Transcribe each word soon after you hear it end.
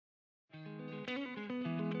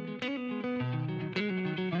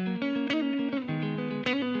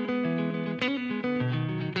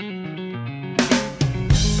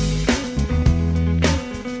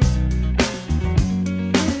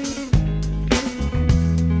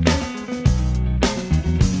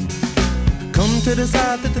to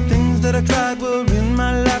decide that the things that I tried were in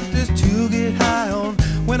my life just to get high on.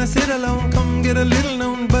 When I sit alone, come get a little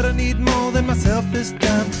known, but I need more than myself this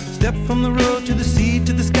time. Step from the road to the sea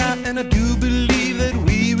to the sky, and I do believe that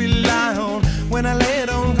we rely on. When I lay it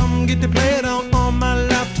on, come get to play it on, all my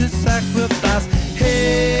life to sacrifice.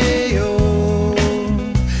 Hey, oh,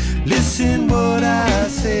 listen what I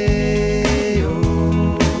say,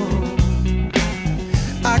 oh,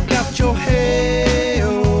 I got your hey,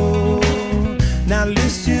 oh, now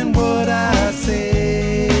listen what I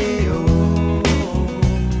say, oh,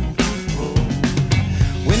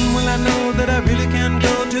 when will I know that I really can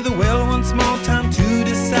go to the well once more? Time to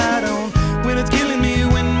decide on when it's killing me.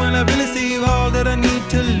 When will I really see all that I need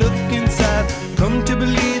to look inside? Come to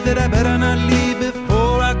believe that I better not leave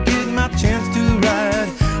before I get my chance to ride.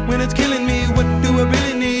 When it's killing me, what do I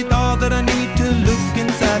really need? All that I need to look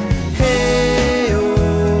inside. Hey,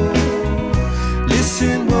 oh,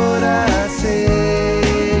 listen what I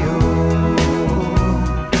say, oh,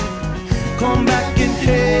 come back and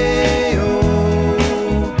hey, oh,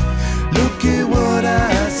 look at what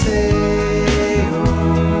I say,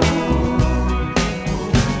 oh.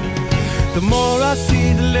 The more I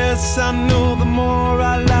see, the less I know, the more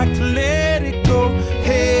I like to let it go.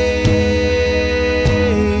 Hey,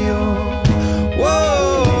 oh,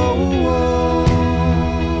 whoa, whoa.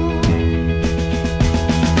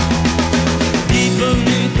 Deep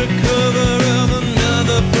beneath the cover of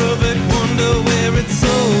another perfect wonder, where it's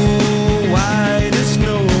so white as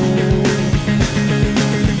snow,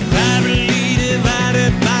 privately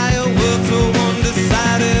divided by a world so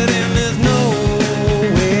undecided, and there's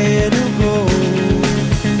nowhere to go.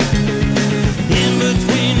 In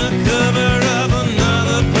between the cover of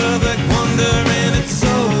another perfect wonder, and it's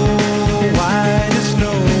so white as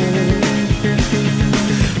snow,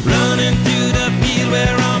 running through the field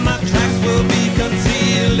where all my tracks will be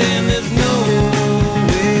concealed, and there's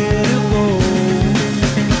nowhere to go.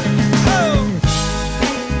 Oh!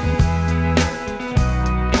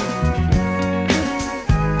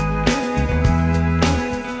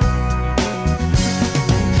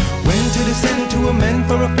 When to descend to amend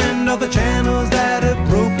for a friend, all the channels that have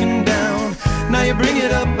broken down. Now you bring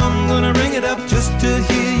it up, I'm gonna ring it up just to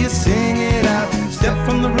hear you sing it out. Step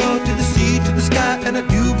from the road to the sea to the sky, and I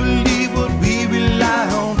do believe what we rely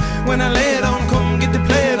on. When I lay it on, come get to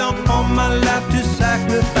play it on, all my life to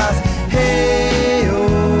sacrifice. Hey,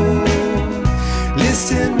 oh,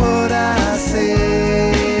 listen what I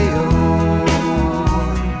say, oh,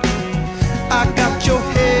 I got your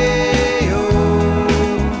hey, oh,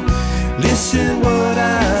 listen what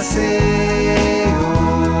I say, oh.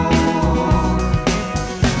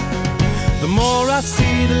 The more I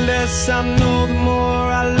see, the less I know, the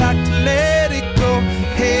more I like